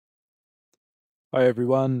Hi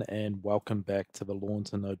everyone, and welcome back to the Lawn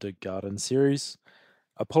to No Dig Garden series.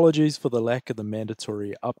 Apologies for the lack of the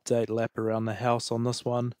mandatory update lap around the house on this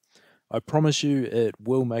one. I promise you it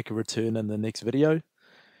will make a return in the next video.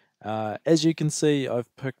 As you can see,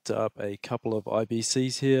 I've picked up a couple of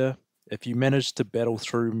IBCs here. If you managed to battle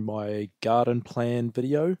through my garden plan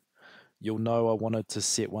video, you'll know I wanted to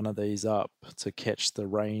set one of these up to catch the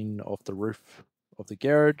rain off the roof of the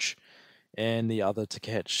garage, and the other to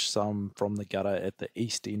catch some from the gutter at the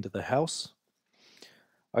east end of the house.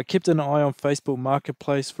 I kept an eye on Facebook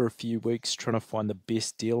Marketplace for a few weeks trying to find the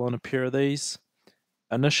best deal on a pair of these.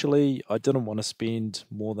 Initially, I didn't want to spend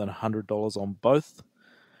more than $100 on both,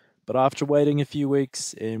 but after waiting a few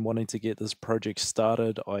weeks and wanting to get this project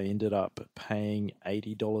started, I ended up paying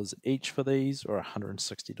 $80 each for these, or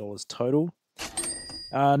 $160 total.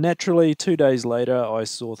 Naturally, 2 days later, I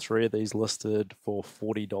saw 3 of these listed for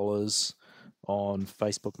 $40 on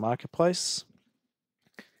Facebook Marketplace.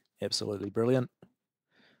 Absolutely brilliant.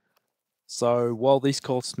 So while these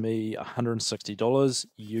cost me $160,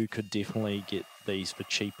 you could definitely get these for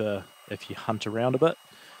cheaper if you hunt around a bit,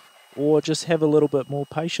 or just have a little bit more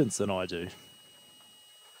patience than I do.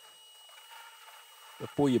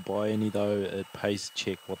 Before you buy any though, it pays to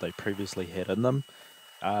check what they previously had in them.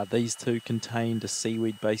 These two contained a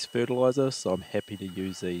seaweed-based fertilizer, so I'm happy to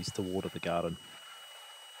use these to water the garden.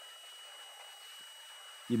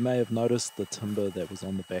 You may have noticed the timber that was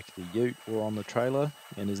on the back of the ute or on the trailer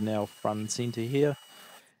and is now front and center here.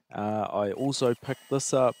 I also picked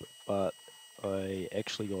this up, but I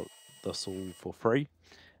actually got this all for free.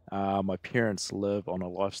 My parents live on a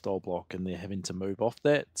lifestyle block and they're having to move off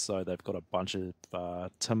that, so they've got a bunch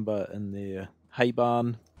of timber in their hay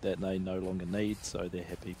barn that they no longer need, so they're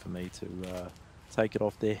happy for me to take it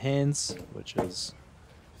off their hands, which is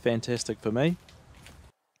fantastic for me.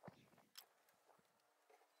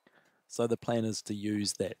 So the plan is to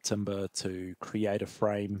use that timber to create a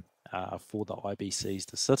frame for the IBCs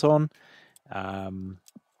to sit on.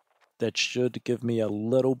 That should give me a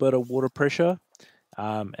little bit of water pressure,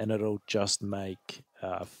 and it'll just make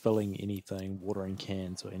filling anything, watering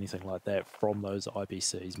cans or anything like that from those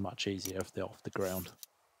IBCs much easier if they're off the ground.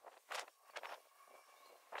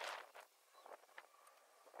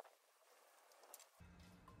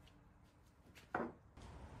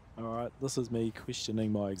 Alright, this is me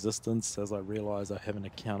questioning my existence as I realise I haven't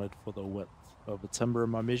accounted for the width of the timber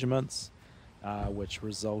in my measurements, which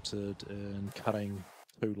resulted in cutting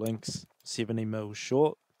 2 links 70 mils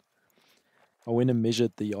short. I went and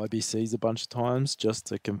measured the IBCs a bunch of times just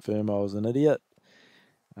to confirm I was an idiot.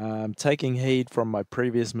 Taking heed from my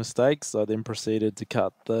previous mistakes, I then proceeded to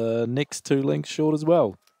cut the next 2 links short as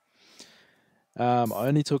well. I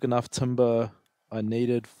only took enough timber I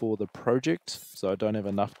needed for the project, so I don't have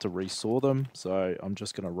enough to resaw them, so I'm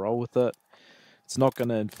just going to roll with it. It's not going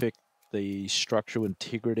to affect the structural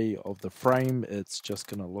integrity of the frame, it's just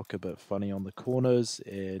going to look a bit funny on the corners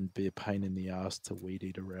and be a pain in the ass to weed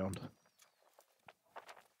eat around.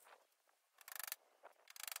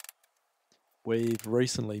 We've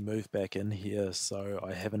recently moved back in here, so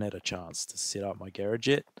I haven't had a chance to set up my garage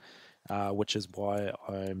yet, which is why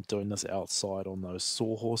I'm doing this outside on those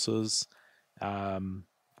sawhorses,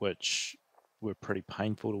 which were pretty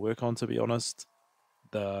painful to work on, to be honest.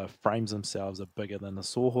 The frames themselves are bigger than the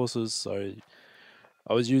sawhorses, so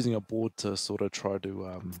I was using a board to sort of try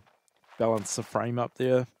to balance the frame up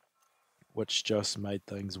there, which just made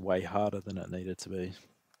things way harder than it needed to be.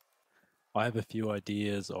 I have a few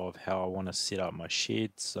ideas of how I want to set up my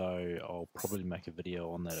shed, so I'll probably make a video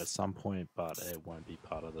on that at some point, but it won't be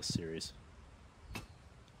part of this series.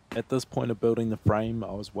 At this point of building the frame,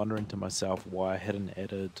 I was wondering to myself why I hadn't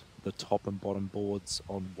added the top and bottom boards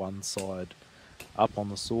on one side up on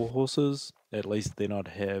the sawhorses. At least then I'd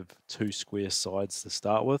have 2 square sides to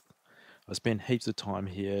start with. I spent heaps of time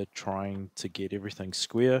here trying to get everything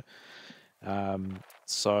square.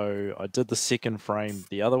 So I did the second frame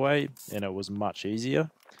the other way and it was much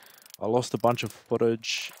easier. I lost a bunch of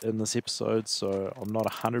footage in this episode, so I'm not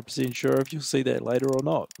 100% sure if you'll see that later or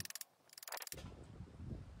not.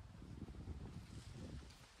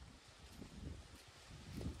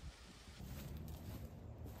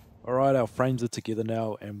 Alright, our frames are together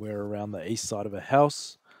now and we're around the east side of a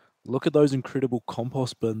house. Look at those incredible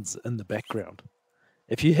compost bins in the background.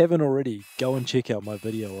 If you haven't already, go and check out my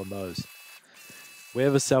video on those. We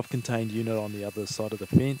have a self-contained unit on the other side of the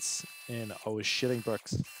fence, and I was shitting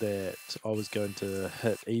bricks that I was going to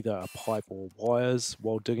hit either a pipe or wires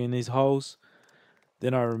while digging these holes.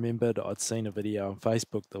 Then I remembered I'd seen a video on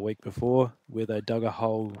Facebook the week before where they dug a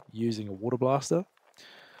hole using a water blaster,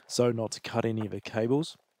 so not to cut any of the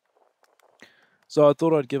cables. So I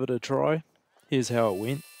thought I'd give it a try, Here's how it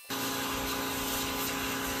went.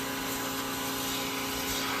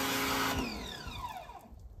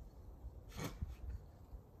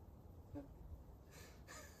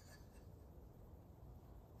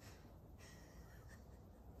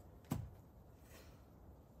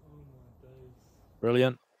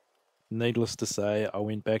 Brilliant. Needless to say, I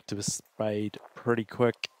went back to the spade pretty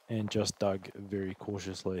quick and just dug very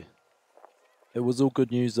cautiously. It was all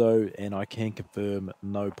good news though, and I can confirm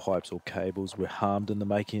no pipes or cables were harmed in the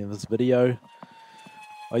making of this video.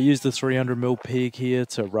 I used the 300mm peg here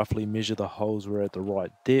to roughly measure the holes were at the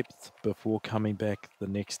right depth before coming back the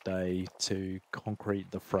next day to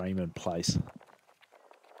concrete the frame in place.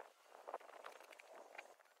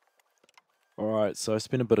 Alright, so I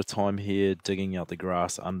spent a bit of time here digging out the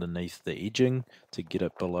grass underneath the edging to get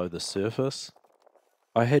it below the surface.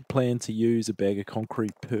 I had planned to use a bag of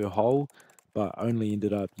concrete per hole, but only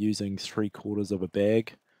ended up using 3/4 of a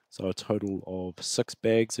bag, so a total of 6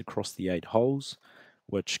 bags across the 8 holes,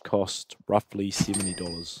 which cost roughly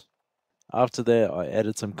 $70. After that, I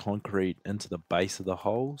added some concrete into the base of the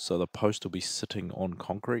hole, so the post will be sitting on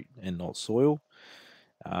concrete and not soil,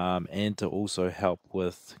 and to also help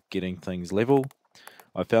with getting things level.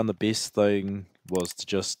 I found the best thing was to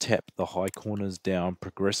just tap the high corners down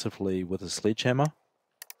progressively with a sledgehammer.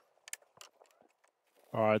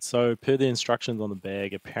 Alright, so per the instructions on the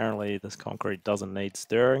bag, apparently this concrete doesn't need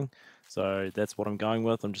stirring, so that's what I'm going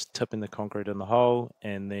with. I'm just tipping the concrete in the hole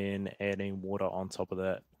and then adding water on top of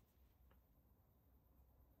that.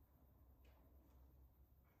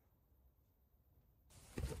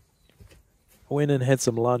 I went and had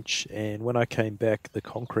some lunch, and when I came back the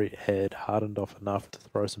concrete had hardened off enough to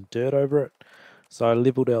throw some dirt over it, so I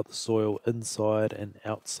leveled out the soil inside and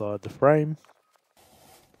outside the frame.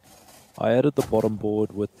 I added the bottom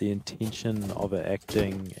board with the intention of it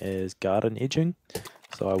acting as garden edging,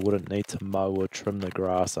 so I wouldn't need to mow or trim the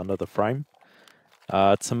grass under the frame.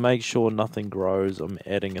 To make sure nothing grows, I'm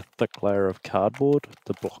adding a thick layer of cardboard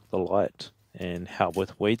to block the light and help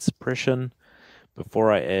with weed suppression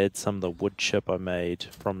before I add some of the wood chip I made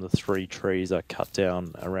from the 3 trees I cut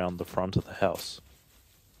down around the front of the house.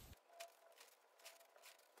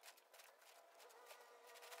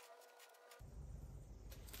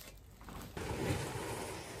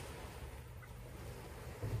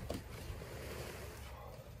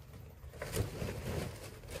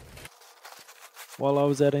 While I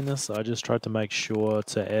was adding this, I just tried to make sure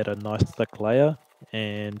to add a nice thick layer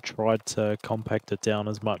and tried to compact it down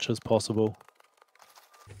as much as possible.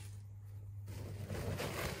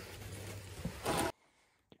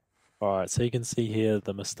 Alright, so you can see here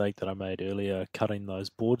the mistake that I made earlier, cutting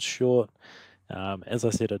those boards short. As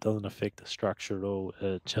I said, it doesn't affect the structure at all,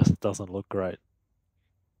 it just doesn't look great.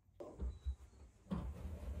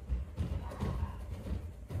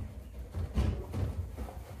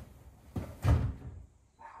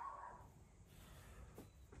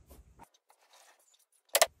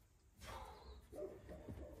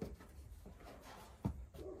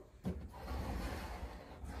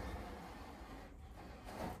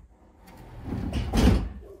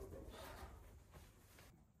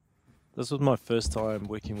 This was my first time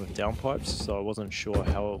working with downpipes, so I wasn't sure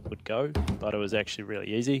how it would go, but it was actually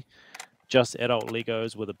really easy. Just adult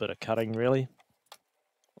Legos with a bit of cutting, really.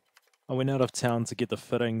 I went out of town to get the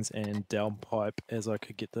fittings and downpipe as I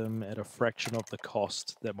could get them at a fraction of the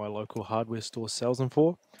cost that my local hardware store sells them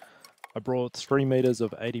for. I brought 3 meters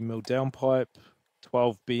of 80mm downpipe,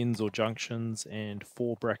 12 bends or junctions, and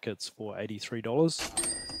 4 brackets for $83.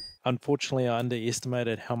 Unfortunately, I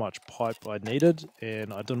underestimated how much pipe I needed,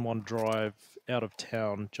 and I didn't want to drive out of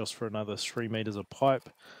town just for another 3 meters of pipe.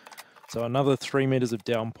 So another 3 meters of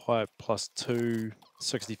downpipe plus 2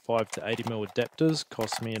 65 to 80mm adapters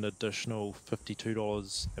cost me an additional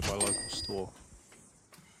 $52 at my local store.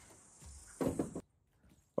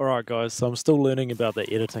 Alright guys, so I'm still learning about the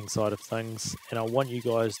editing side of things, and I want you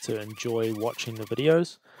guys to enjoy watching the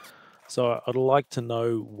videos. So I'd like to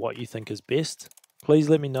know what you think is best. Please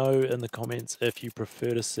let me know in the comments if you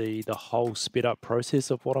prefer to see the whole sped up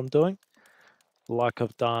process of what I'm doing, like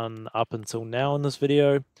I've done up until now in this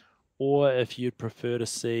video, or if you'd prefer to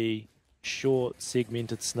see short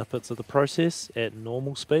segmented snippets of the process at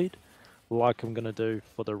normal speed, like I'm going to do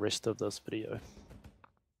for the rest of this video.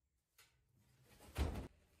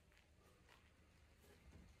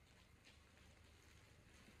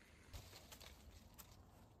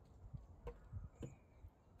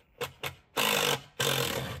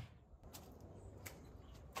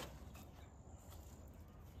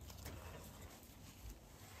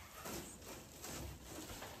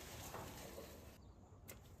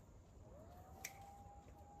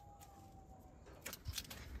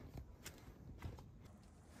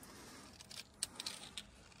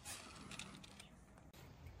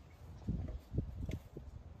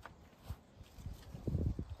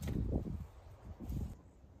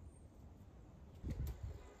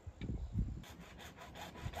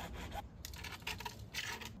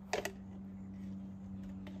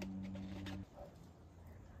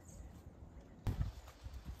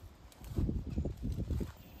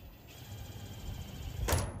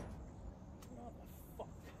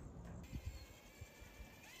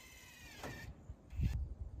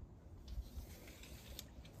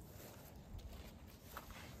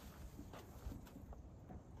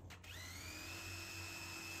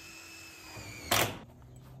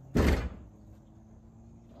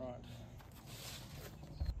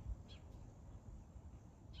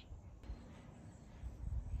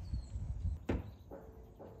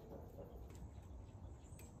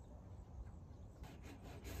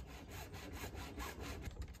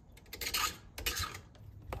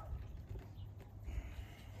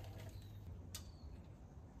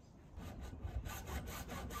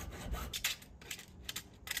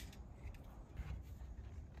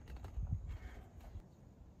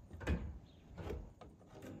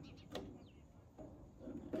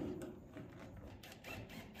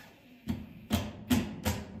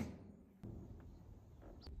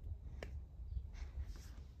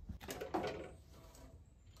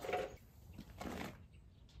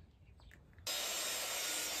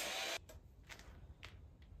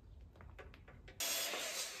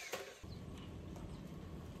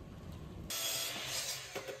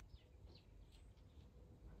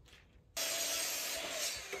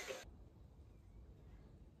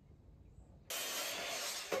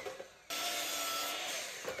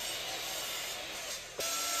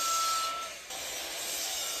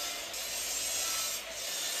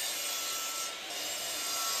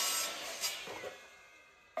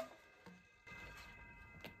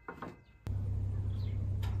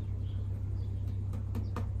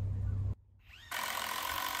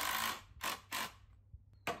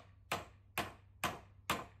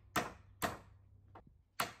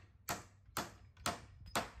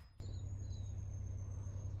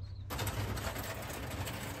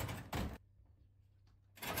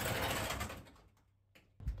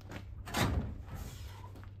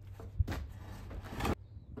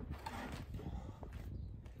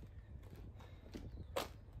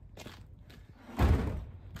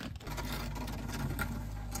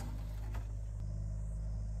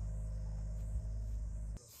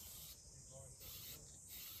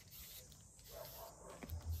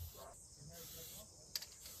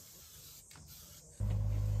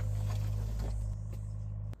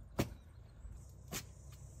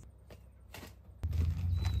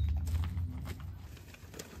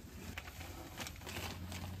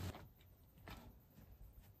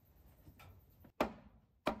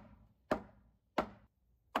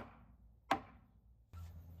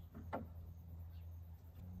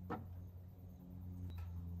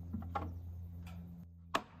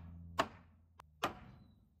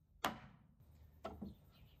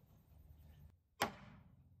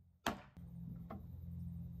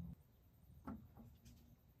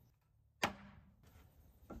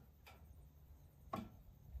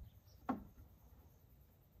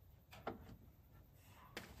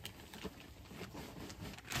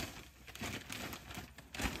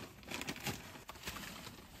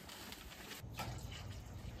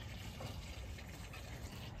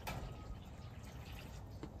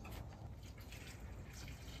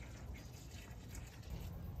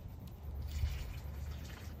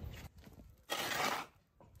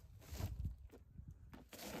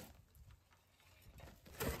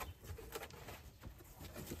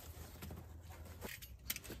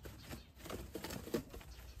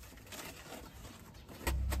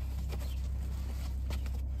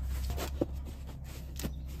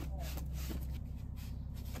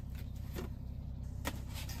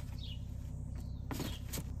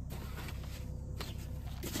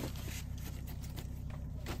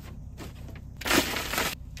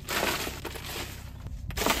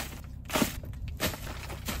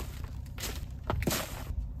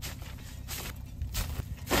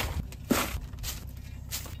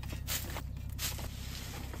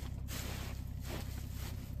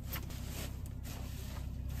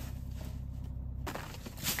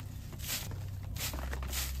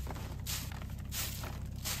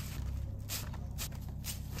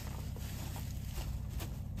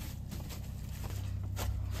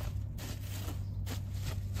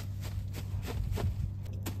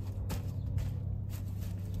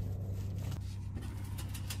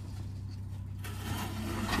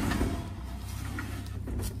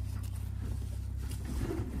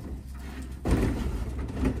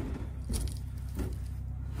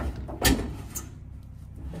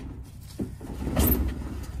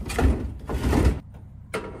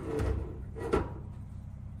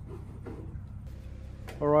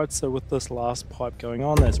 Alright, so with this last pipe going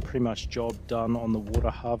on, that's pretty much job done on the water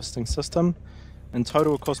harvesting system. In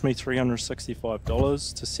total it cost me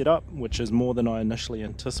 $365 to set up, which is more than I initially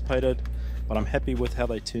anticipated, but I'm happy with how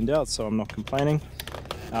they turned out, so I'm not complaining.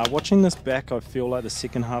 Watching this back, I feel like the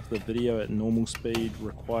second half of the video at normal speed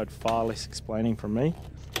required far less explaining from me.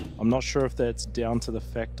 I'm not sure if that's down to the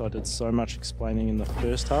fact I did so much explaining in the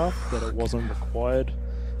first half that it wasn't required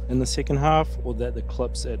in the second half, or that the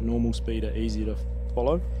clips at normal speed are easy to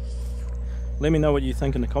follow. Let me know what you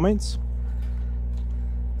think in the comments.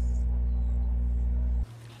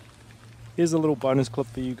 Here's a little bonus clip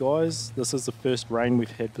for you guys. This is the first rain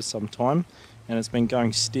we've had for some time, and it's been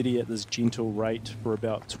going steady at this gentle rate for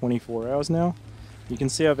about 24 hours now. You can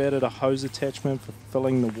see I've added a hose attachment for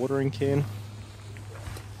filling the watering can.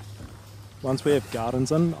 Once we have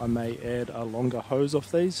gardens in, I may add a longer hose off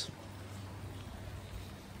these.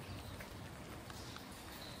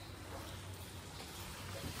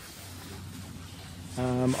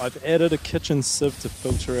 I've added a kitchen sieve to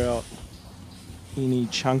filter out any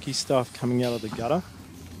chunky stuff coming out of the gutter.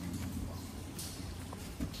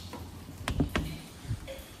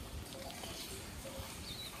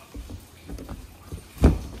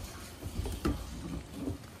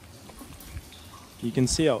 You can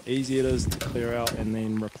see how easy it is to clear out and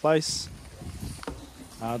then replace.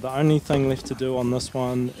 The only thing left to do on this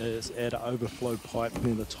one is add an overflow pipe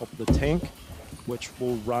near the top of the tank, which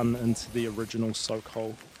will run into the original soak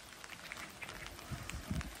hole.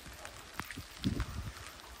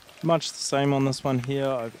 Much the same on this one here.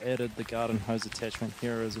 I've added the garden hose attachment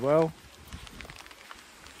here as well.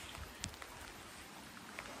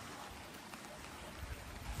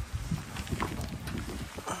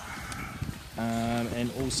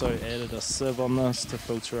 And also added a sieve on this to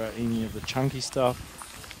filter out any of the chunky stuff.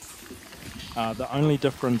 The only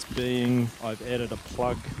difference being I've added a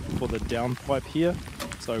plug for the down pipe here,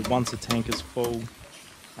 so once the tank is full,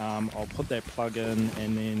 I'll put that plug in,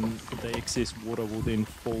 and then the excess water will then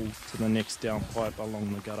fall to the next down pipe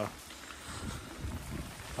along the gutter.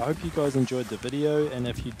 I hope you guys enjoyed the video, and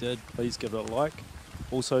if you did, please give it a like.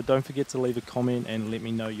 Also, don't forget to leave a comment and let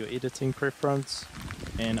me know your editing preference,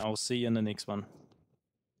 and I'll see you in the next one.